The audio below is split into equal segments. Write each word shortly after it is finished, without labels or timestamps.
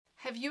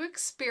Have you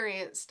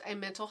experienced a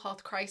mental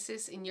health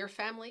crisis in your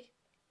family?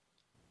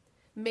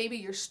 Maybe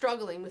you're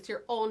struggling with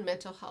your own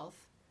mental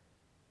health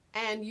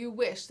and you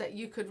wish that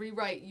you could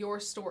rewrite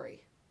your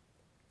story.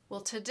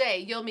 Well,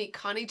 today you'll meet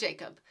Connie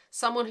Jacob,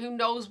 someone who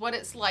knows what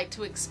it's like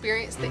to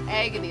experience the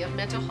agony of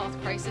mental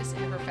health crisis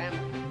in her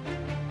family.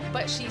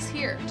 But she's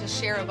here to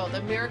share about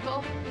the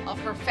miracle of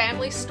her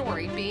family's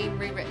story being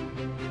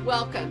rewritten.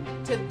 Welcome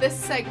to this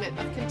segment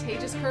of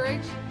Contagious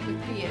Courage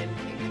with Deanne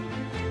King.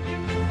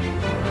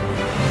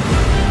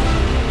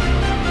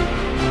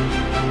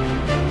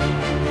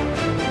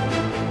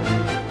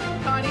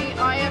 Connie,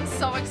 I am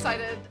so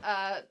excited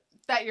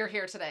that you're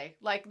here today.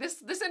 Like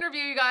this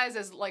interview, you guys,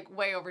 is like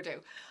way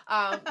overdue.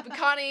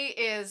 Connie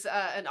is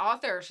an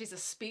author. She's a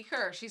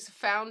speaker. She's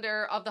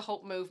founder of the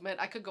Hope Movement.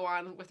 I could go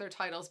on with her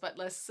titles, but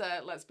let's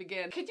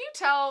begin. Could you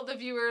tell the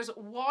viewers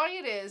why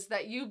it is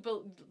that you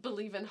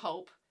believe in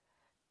hope,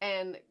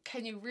 and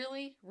can you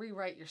really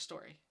rewrite your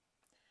story?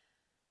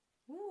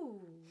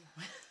 Ooh.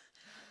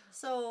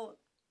 So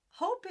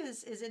hope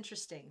is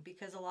interesting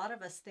because a lot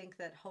of us think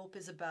that hope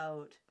is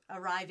about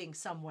arriving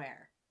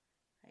somewhere.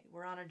 Right?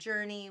 We're on a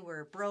journey,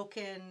 we're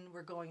broken,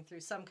 we're going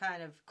through some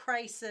kind of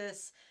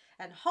crisis,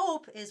 and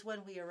hope is when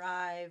we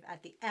arrive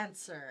at the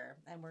answer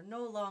and we're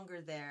no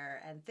longer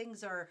there and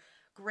things are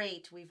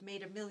great. We've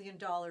made $1 million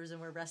and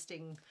we're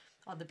resting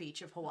on the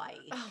beach of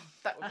Hawaii. Oh,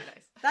 that would be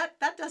nice.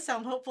 That does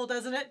sound hopeful,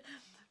 doesn't it?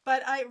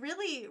 But I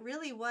really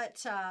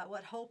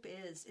what hope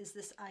is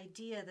this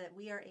idea that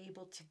we are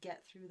able to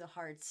get through the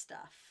hard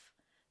stuff.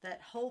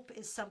 That hope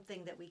is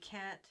something that we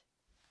can't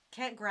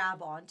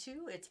grab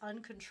onto. It's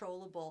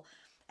uncontrollable,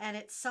 and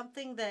it's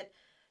something that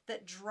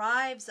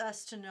drives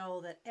us to know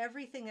that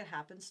everything that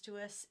happens to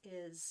us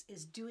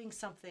is doing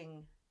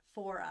something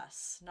for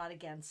us, not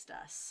against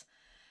us.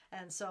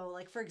 And so,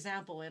 like, for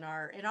example, in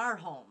our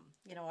home,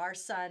 our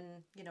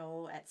son,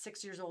 at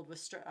 6 years old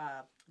was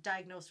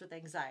diagnosed with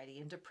anxiety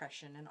and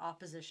depression and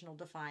oppositional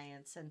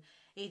defiance and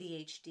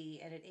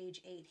ADHD. And at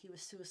age 8, he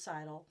was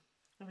suicidal.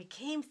 And we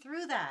came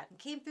through that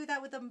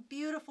with a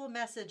beautiful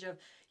message of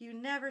you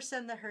never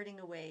send the hurting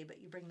away, but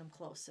you bring them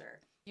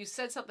closer. You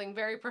said something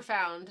very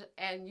profound,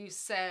 and you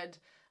said,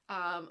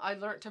 I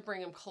learned to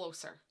bring him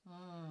closer.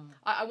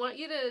 I want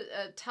you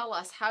to tell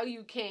us how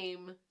you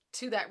came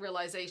to that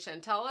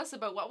realization. Tell us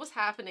about what was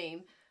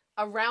happening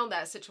around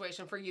that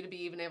situation for you to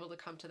be even able to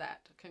come to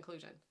that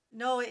conclusion.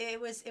 No, it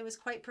was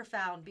quite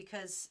profound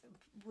because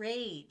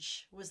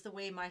rage was the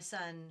way my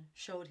son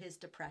showed his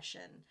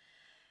depression.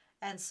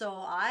 And so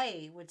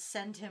I would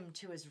send him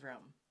to his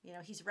room.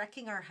 He's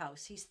wrecking our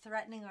house. He's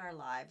threatening our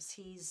lives.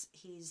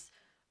 He's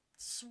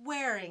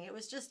swearing. It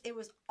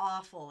was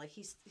awful. Like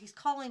he's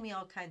calling me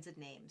all kinds of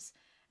names.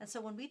 And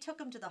so when we took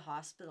him to the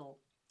hospital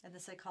and the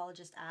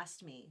psychologist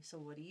asked me, so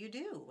what do you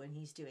do when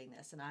he's doing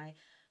this? And I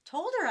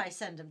told her I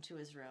send him to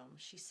his room.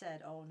 She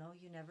said, oh no,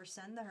 you never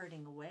send the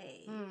hurting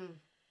away.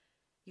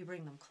 You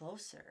bring them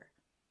closer.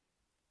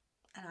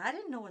 And I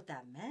didn't know what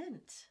that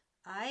meant.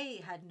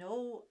 I had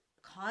no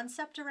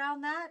concept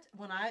around that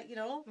when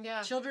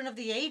children of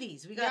the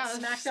 80s, we got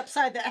smacked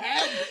upside the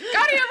head.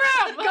 Go to your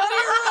room! Go to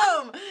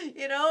your room!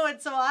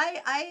 And so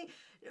I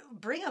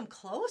bring them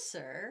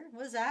closer.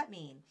 What does that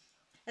mean?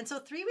 And so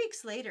 3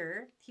 weeks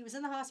later, he was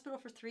in the hospital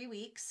for 3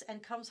 weeks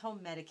and comes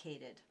home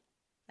medicated.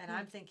 And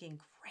I'm thinking,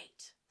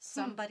 great,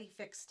 somebody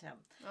fixed him.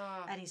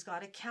 And he's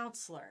got a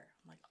counselor.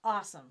 I'm like,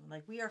 awesome.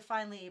 Like, we are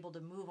finally able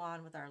to move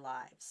on with our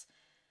lives.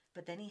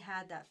 But then he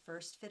had that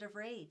first fit of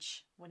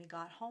rage when he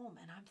got home.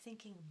 And I'm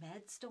thinking,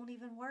 meds don't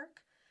even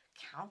work?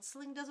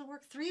 Counseling doesn't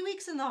work? 3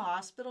 weeks in the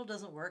hospital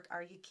doesn't work?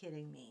 Are you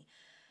kidding me?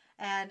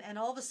 And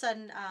all of a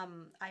sudden,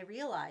 I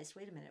realized,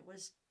 wait a minute,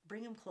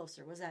 bring him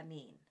closer. What does that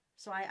mean?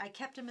 So I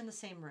kept him in the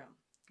same room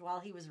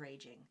while he was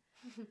raging,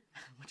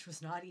 which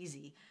was not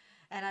easy.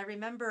 And I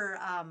remember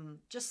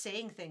just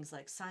saying things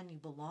like, son, you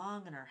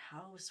belong in our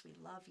house. We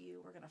love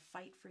you. We're going to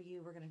fight for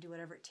you. We're going to do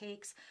whatever it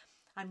takes.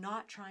 I'm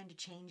not trying to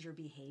change your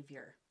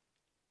behavior.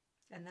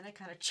 And then I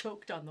kind of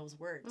choked on those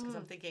words because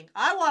I'm thinking,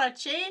 I want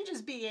to change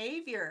his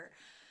behavior.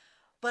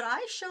 But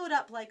I showed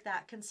up like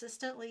that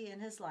consistently in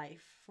his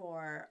life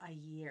for a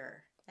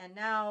year. And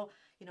now,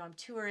 I'm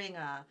touring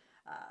a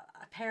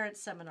parent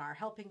seminar,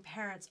 helping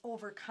parents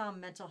overcome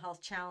mental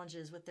health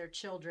challenges with their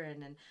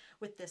children, and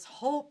with this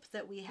hope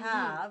that we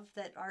have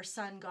that our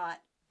son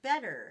got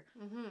better.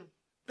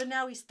 But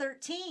now he's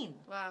 13.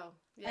 Wow.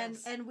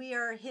 Yes. And we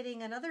are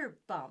hitting another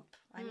bump.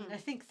 I mean, I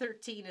think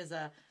 13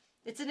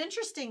 it's an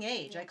interesting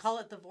age. Yes. I call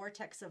it the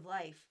vortex of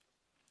life.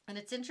 And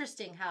it's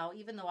interesting how,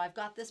 even though I've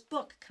got this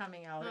book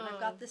coming out and I've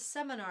got this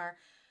seminar,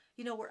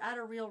 we're at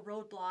a real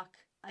roadblock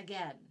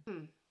again.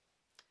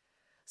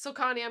 So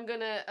Connie, I'm going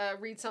to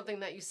read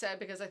something that you said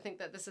because I think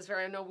that this is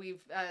I know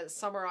we've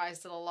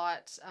summarized it a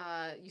lot.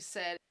 You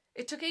said,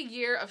 it took a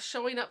year of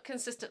showing up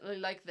consistently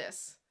like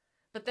this,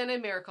 but then a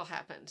miracle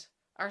happened.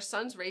 Our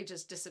son's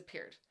rages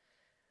disappeared.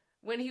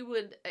 When he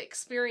would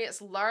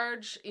experience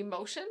large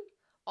emotion,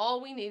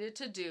 all we needed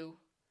to do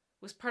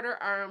was put our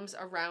arms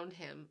around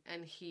him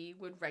and he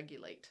would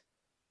regulate.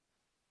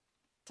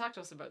 Talk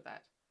to us about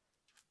that.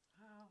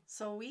 Wow.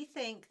 So we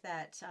think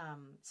that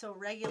so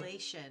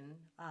regulation,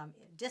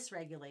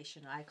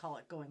 dysregulation, I call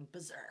it going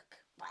berserk,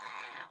 wow,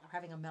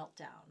 having a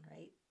meltdown,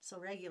 right? So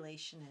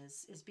regulation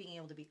is being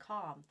able to be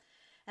calm,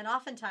 and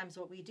oftentimes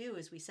what we do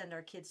is we send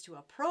our kids to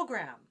a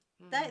program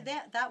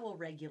that will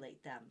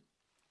regulate them.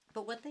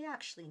 But what they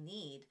actually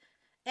need,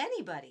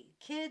 anybody,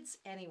 kids,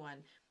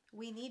 anyone,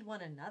 we need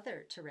one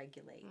another to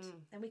regulate,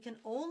 and we can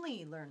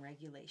only learn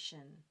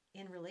regulation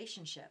in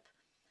relationship.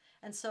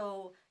 And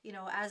so, you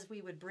know, as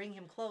we would bring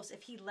him close,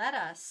 if he let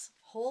us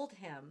hold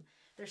him,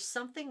 there's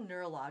something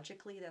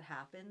neurologically that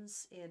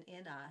happens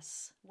in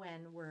us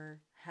when we're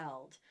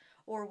held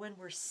or when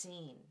we're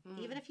seen.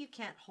 Even if you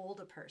can't hold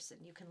a person,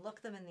 you can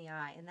look them in the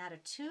eye, and that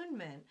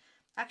attunement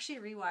actually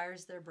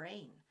rewires their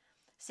brain.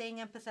 Saying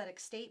empathetic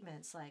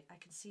statements like, I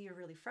can see you're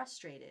really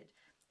frustrated.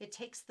 It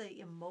takes the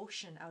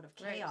emotion out of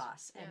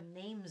chaos and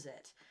names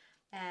it.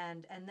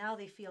 And now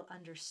they feel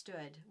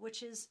understood,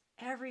 which is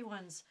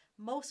everyone's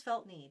most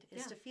felt need,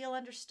 is to feel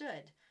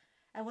understood.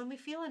 And when we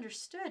feel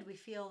understood, we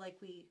feel like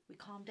we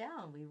calm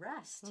down, we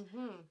rest,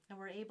 and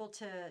we're able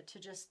to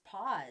just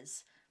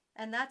pause.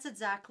 And that's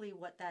exactly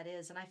what that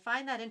is. And I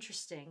find that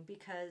interesting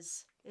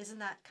because isn't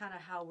that kind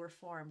of how we're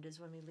formed, is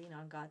when we lean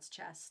on God's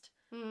chest.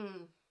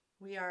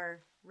 We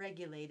are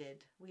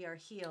regulated. We are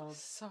healed.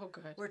 So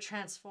good. We're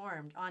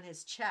transformed on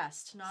his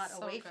chest, not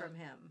So away good. from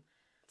him.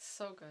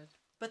 So good.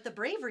 But the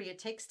bravery it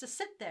takes to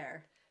sit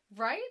there.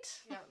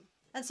 Right? Yeah.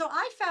 And so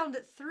I found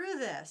it through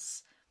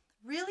this,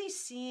 really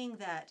seeing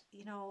that,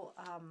 you know,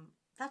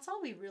 that's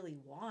all we really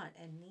want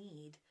and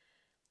need,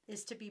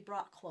 is to be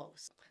brought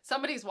close.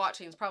 Somebody's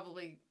watching is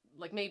probably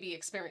like maybe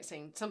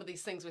experiencing some of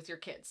these things with your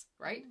kids,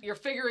 right? You're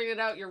figuring it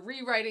out. You're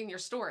rewriting your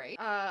story.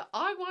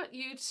 I want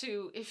you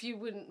to, if you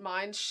wouldn't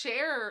mind,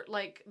 share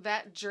like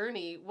that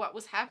journey, what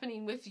was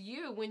happening with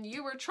you when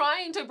you were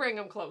trying to bring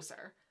them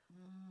closer.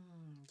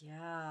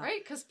 Yeah.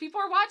 Right? Because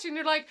people are watching.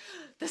 You're like,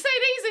 this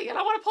ain't easy and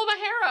I want to pull my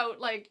hair out.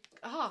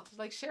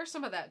 Like, share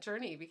some of that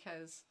journey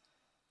because...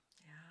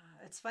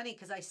 It's funny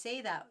because I say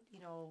that, you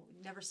know,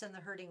 never send the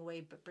hurting away,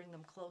 but bring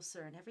them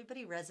closer. And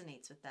everybody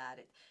resonates with that.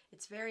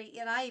 It's very,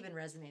 and I even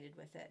resonated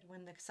with it.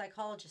 When the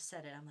psychologist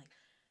said it, I'm like,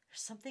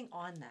 there's something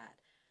on that.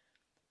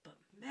 But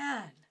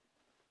man,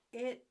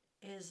 it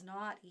is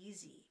not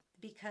easy,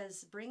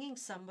 because bringing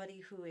somebody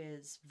who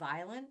is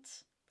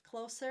violent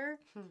closer,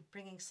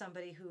 bringing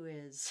somebody who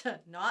is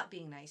not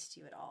being nice to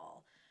you at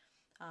all.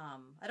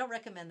 I don't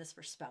recommend this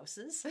for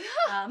spouses,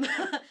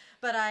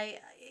 but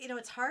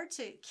it's hard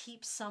to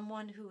keep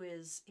someone who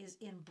is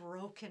in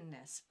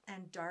brokenness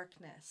and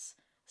darkness.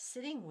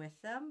 Sitting with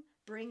them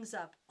brings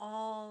up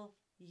all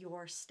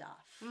your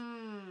stuff,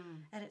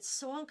 and it's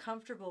so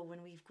uncomfortable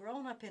when we've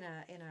grown up in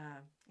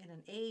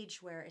an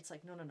age where it's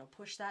like, no,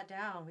 push that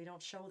down. We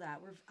don't show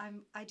that.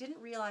 I didn't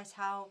realize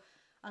how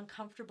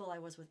uncomfortable I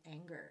was with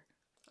anger.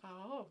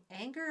 Oh,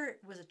 anger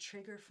was a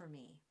trigger for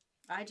me.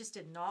 I just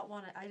didn't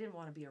want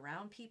to be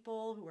around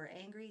people who were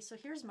angry. So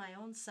here's my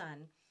own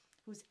son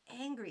who's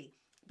angry,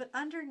 but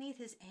underneath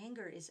his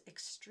anger is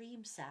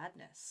extreme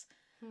sadness.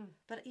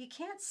 But you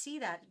can't see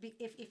that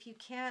if you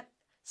can't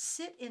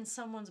sit in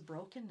someone's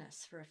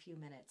brokenness for a few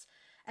minutes,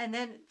 and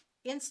then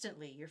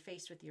instantly you're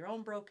faced with your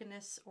own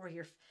brokenness, or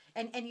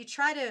and you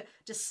try to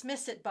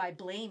dismiss it by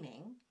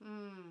blaming.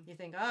 You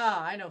think,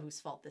 I know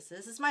whose fault this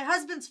is. It's my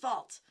husband's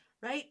fault,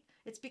 right?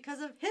 It's because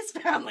of his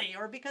family,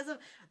 or because of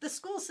the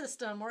school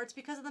system, or it's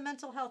because of the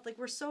mental health. Like,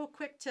 we're so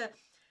quick to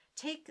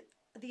take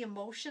the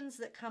emotions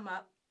that come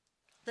up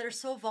that are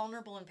so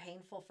vulnerable and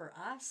painful for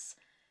us,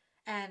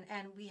 and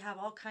we have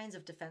all kinds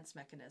of defense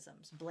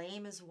mechanisms.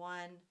 Blame is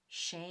one,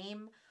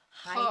 shame,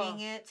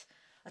 hiding it.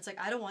 It's like,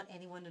 I don't want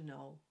anyone to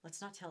know.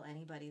 Let's not tell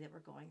anybody that we're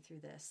going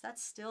through this.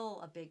 That's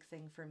still a big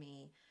thing for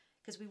me,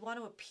 because we want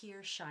to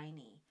appear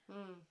shiny.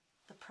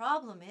 The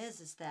problem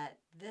is that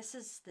this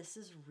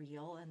is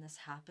real, and this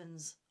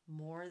happens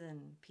more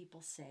than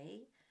people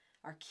say.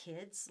 Our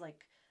kids,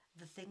 like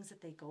the things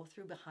that they go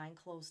through behind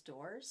closed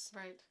doors.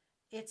 right.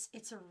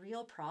 It's a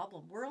real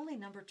problem. We're only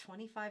number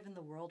 25 in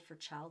the world for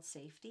child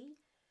safety,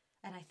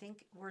 and I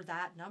think we're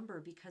that number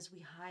because we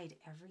hide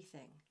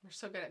everything. We're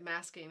so good at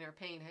masking our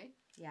pain, hey?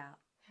 Yeah.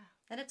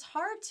 And it's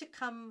hard to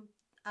come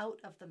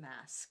out of the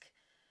mask.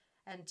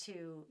 And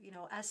to,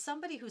 as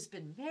somebody who's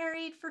been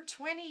married for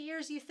 20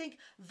 years, you think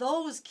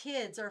those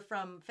kids are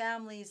from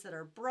families that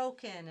are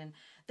broken and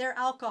they're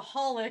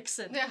alcoholics.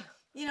 And,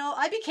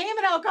 I became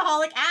an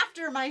alcoholic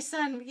after my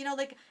son,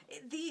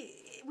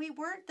 we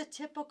weren't the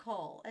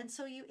typical. And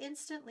so you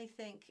instantly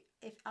think,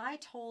 if I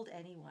told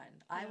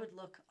anyone, I would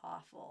look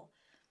awful.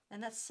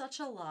 And that's such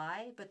a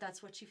lie, but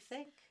that's what you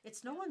think.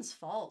 It's no one's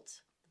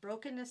fault.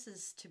 Brokenness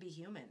is to be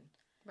human.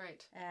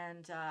 Right.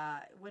 And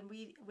when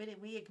we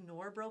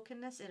ignore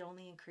brokenness, it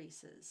only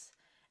increases.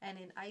 And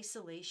in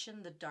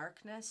isolation, the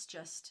darkness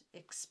just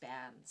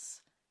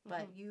expands.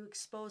 But you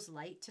expose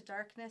light to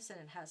darkness, and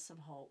it has some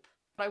hope.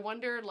 I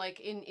wonder, like,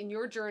 in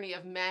your journey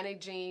of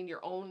managing your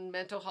own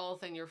mental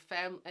health and your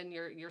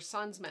your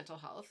son's mental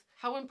health,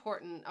 how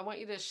important, I want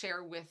you to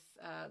share with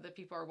the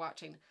people who are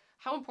watching,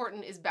 How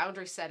important is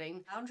boundary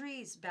setting?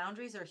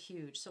 Boundaries are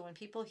huge. So when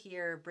people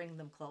hear bring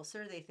them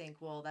closer, they think,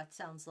 well, that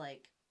sounds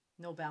like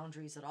no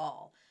boundaries at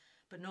all.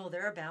 But no,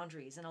 there are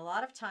boundaries. And a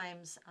lot of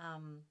times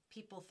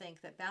people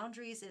think that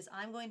boundaries is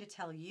I'm going to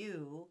tell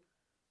you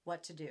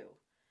what to do.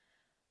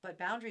 But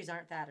boundaries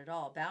aren't that at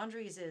all.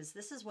 Boundaries is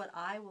this is what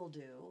I will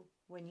do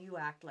when you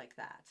act like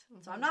that.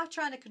 Mm-hmm. So I'm not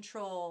trying to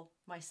control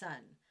my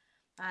son.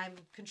 I'm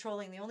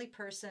controlling the only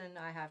person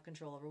I have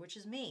control over, which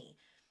is me.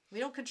 We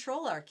don't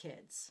control our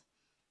kids.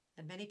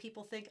 And many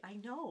people think, I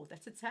know,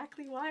 that's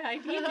exactly why I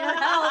need your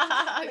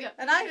help.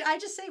 And I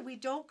just say we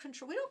don't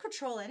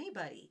control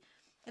anybody.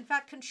 In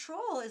fact,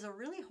 control is a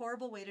really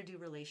horrible way to do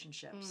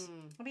relationships.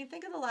 I mean,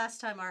 think of the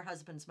last time our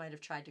husbands might have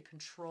tried to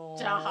control.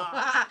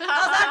 How's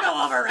that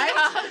go over, right?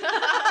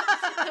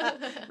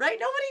 Right?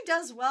 Nobody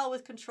does well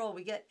with control.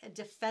 We get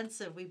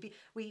defensive.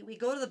 We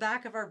go to the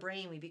back of our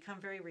brain. We become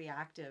very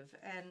reactive.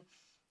 And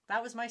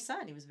that was my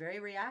son. He was very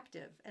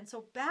reactive. And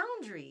so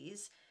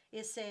boundaries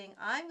is saying,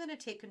 I'm going to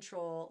take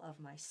control of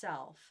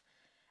myself.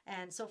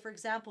 And so, for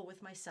example,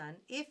 with my son,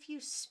 if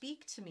you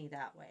speak to me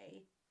that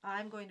way,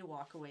 I'm going to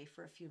walk away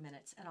for a few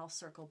minutes and I'll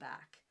circle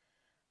back.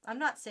 I'm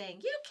not saying,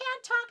 you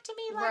can't talk to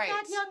me like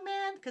that, young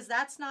man, because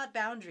that's not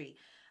boundary.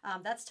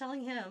 That's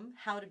telling him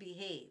how to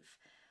behave.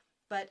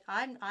 But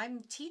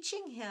I'm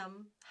teaching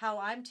him how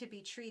I'm to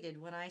be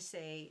treated when I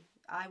say,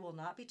 I will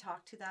not be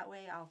talked to that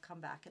way. I'll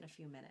come back in a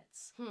few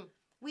minutes.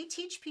 We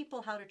teach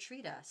people how to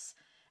treat us.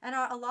 And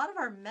a lot of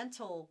our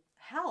mental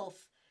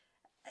health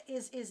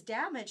is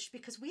damaged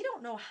because we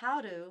don't know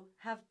how to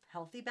have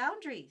healthy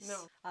boundaries.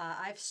 No.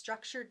 I've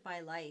structured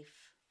my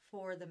life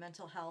for the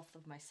mental health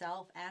of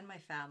myself and my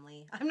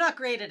family. I'm not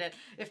great at it.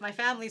 If my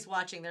family's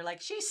watching, they're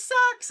like, she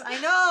sucks. I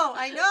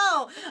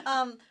know.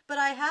 But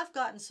I have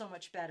gotten so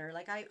much better.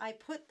 Like I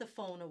put the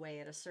phone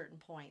away at a certain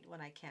point when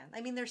I can.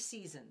 I mean, there's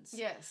seasons.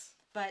 Yes.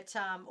 But,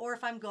 or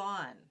if I'm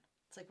gone,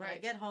 it's like when I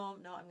get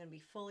home, no, I'm going to be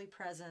fully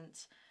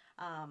present.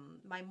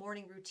 My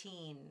morning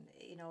routine,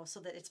 so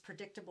that it's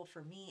predictable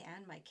for me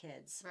and my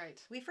kids. Right.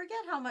 We forget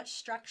how much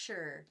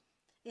structure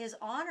is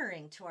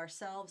honoring to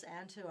ourselves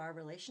and to our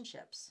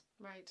relationships.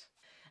 Right.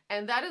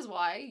 And that is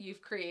why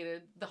you've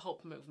created the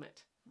Hope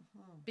Movement.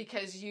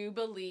 Because you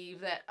believe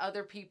that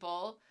other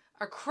people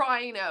are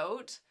crying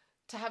out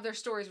to have their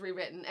stories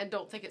rewritten and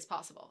don't think it's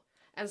possible.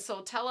 And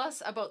so tell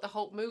us about the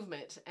Hope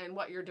Movement and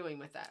what you're doing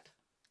with that.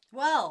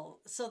 Well,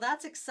 so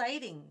that's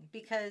exciting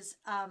because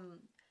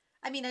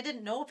I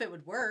didn't know if it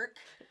would work.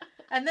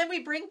 And then we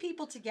bring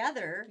people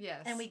together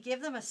and we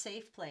give them a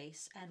safe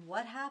place. And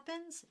what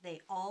happens? They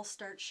all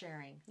start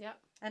sharing. Yep.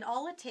 And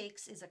all it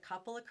takes is a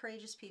couple of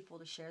courageous people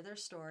to share their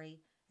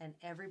story and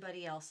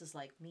everybody else is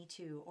like, me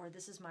too, or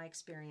this is my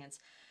experience.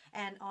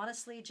 And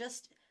honestly,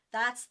 just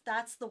that's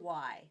the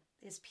why,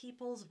 is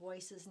people's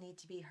voices need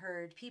to be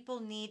heard. People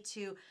need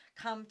to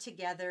come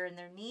together and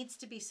there needs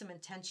to be some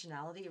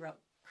intentionality about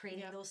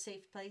creating those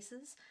safe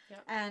places.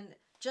 Yep. And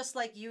just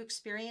like you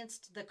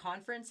experienced the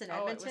conference in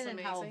Edmonton and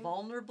how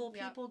vulnerable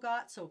people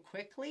got so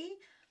quickly,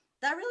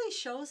 that really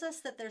shows us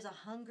that there's a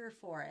hunger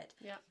for it.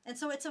 Yeah. And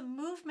so it's a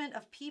movement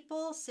of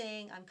people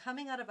saying, I'm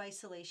coming out of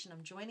isolation,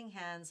 I'm joining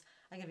hands,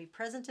 I'm going to be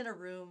present in a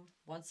room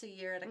once a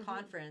year at a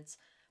conference,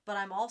 but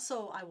I'm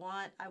also, I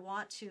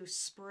want to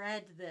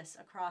spread this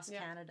across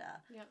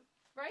Canada. Yeah.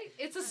 Right?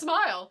 It's a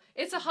smile.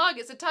 It's a hug.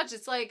 It's a touch.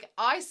 It's like,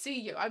 I see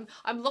you.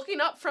 I'm looking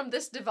up from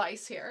this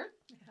device here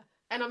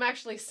and I'm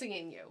actually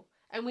seeing you.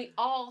 And we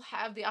all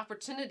have the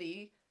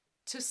opportunity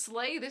to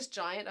slay this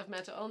giant of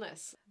mental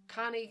illness.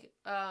 Connie,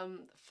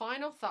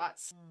 final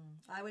thoughts?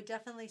 I would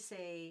definitely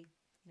say,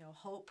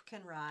 hope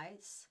can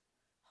rise.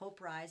 Hope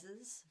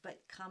rises,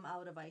 but come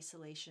out of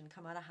isolation,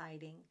 come out of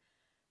hiding,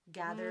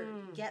 gather,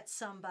 get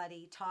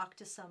somebody, talk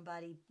to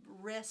somebody,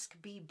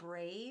 risk, be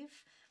brave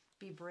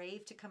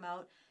to come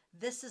out.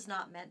 This is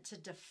not meant to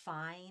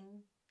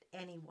define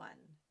anyone.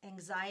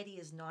 Anxiety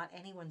is not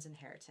anyone's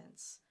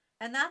inheritance.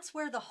 And that's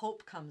where the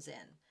hope comes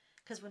in.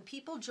 Because when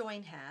people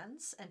join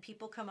hands and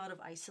people come out of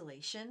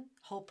isolation,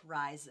 hope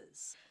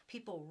rises.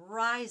 People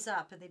rise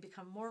up and they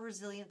become more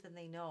resilient than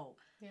they know.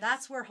 Yes.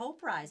 That's where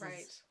hope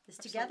rises, is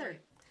together.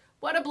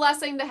 What a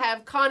blessing to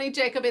have Connie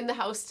Jacob in the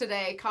house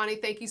today. Connie,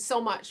 thank you so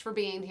much for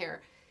being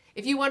here.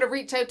 If you want to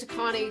reach out to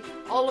Connie,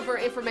 all of her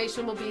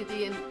information will be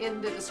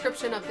in the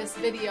description of this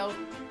video.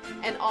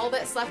 And all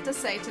that's left to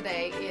say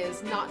today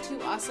is, not to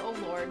us, O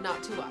Lord,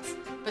 not to us,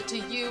 but to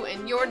you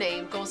and your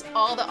name goes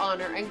all the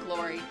honor and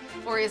glory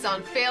for his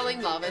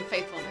unfailing love and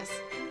faithfulness.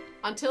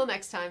 Until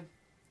next time,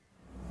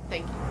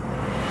 thank you.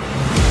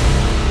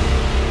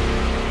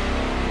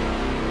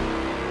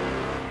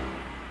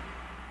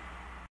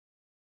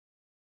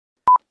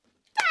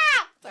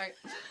 Sorry.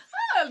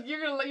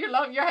 You're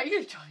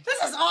enjoying.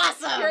 This is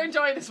awesome. You're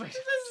enjoying this.